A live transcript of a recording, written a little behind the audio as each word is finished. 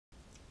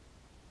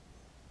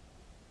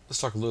let's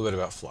talk a little bit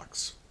about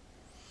flux.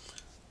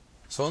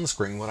 So on the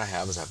screen, what I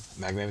have is a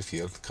magnetic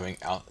field coming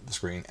out the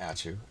screen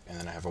at you, and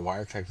then I have a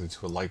wire connected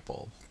to a light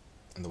bulb.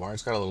 And the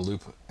wire's got a little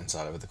loop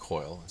inside of it, the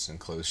coil. It's an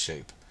enclosed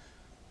shape.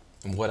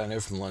 And what I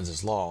know from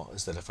Lenz's law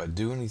is that if I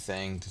do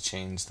anything to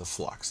change the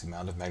flux, the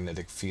amount of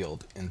magnetic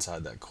field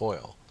inside that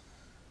coil,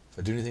 if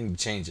I do anything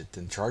to change it,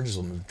 then charges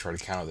will move to try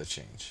to counter the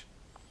change.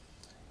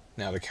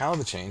 Now, to counter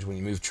the change, when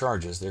you move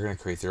charges, they're going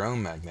to create their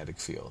own magnetic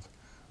field.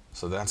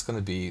 So that's going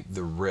to be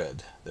the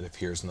red that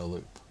appears in the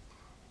loop.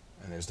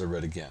 And there's the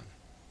red again.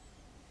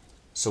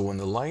 So when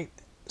the light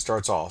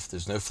starts off,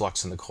 there's no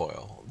flux in the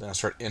coil. Then I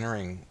start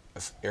entering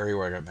an area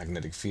where I got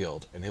magnetic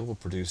field, and it will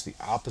produce the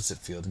opposite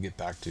field to get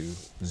back to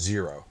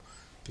 0,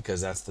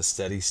 because that's the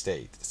steady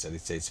state. The steady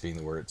state being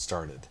the where it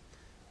started.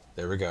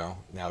 There we go.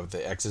 Now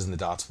the x's and the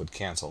dots would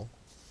cancel.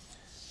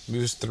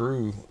 Moves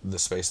through the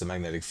space of the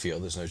magnetic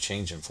field. There's no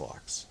change in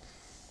flux.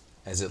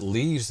 As it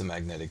leaves the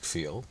magnetic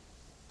field,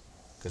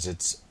 because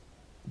it's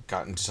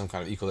gotten to some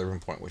kind of equilibrium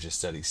point, which is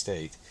steady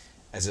state,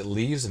 as it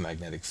leaves the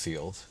magnetic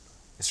field,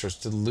 it starts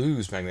to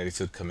lose magnetic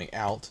field coming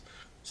out,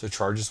 so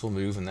charges will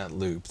move in that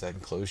loop, that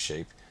enclosed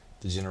shape,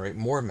 to generate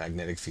more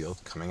magnetic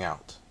field coming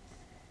out.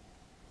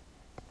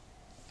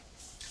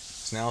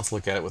 So now let's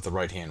look at it with the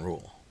right-hand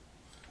rule.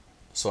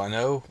 So I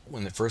know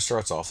when it first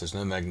starts off, there's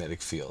no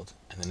magnetic field,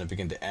 and then I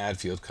begin to add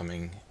field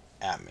coming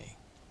at me.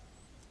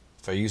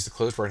 If I use the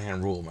closed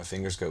right-hand rule, my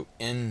fingers go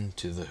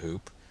into the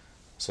hoop,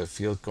 so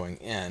field going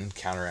in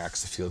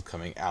counteracts the field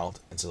coming out,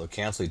 and so they'll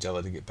cancel each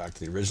other to get back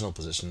to the original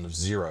position of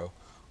 0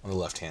 on the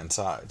left-hand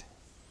side.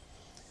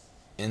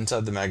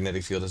 Inside the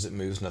magnetic field, as it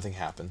moves, nothing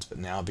happens, but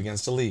now it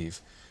begins to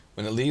leave.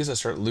 When it leaves, I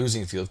start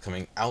losing field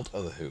coming out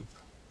of the hoop.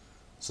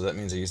 So that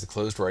means I use the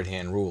closed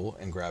right-hand rule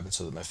and grab it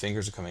so that my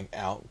fingers are coming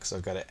out, because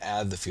I've got to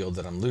add the field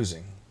that I'm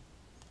losing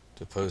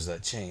to oppose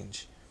that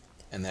change,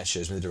 and that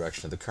shows me the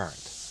direction of the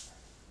current.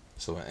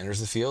 So when it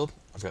enters the field,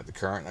 I've got the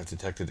current, and I've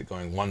detected it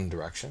going one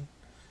direction,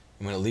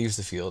 and when it leaves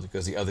the field, it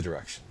goes the other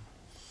direction.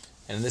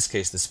 And in this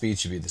case, the speed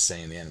should be the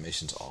same. The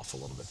animation's off a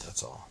little bit,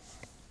 that's all.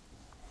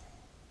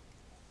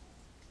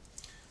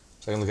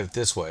 So I can look at it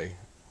this way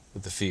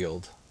with the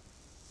field,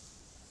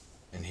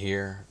 and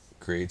here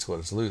creates what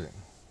it's losing.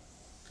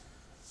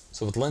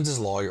 So with Lenz's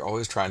law, you're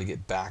always trying to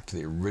get back to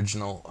the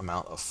original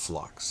amount of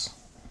flux.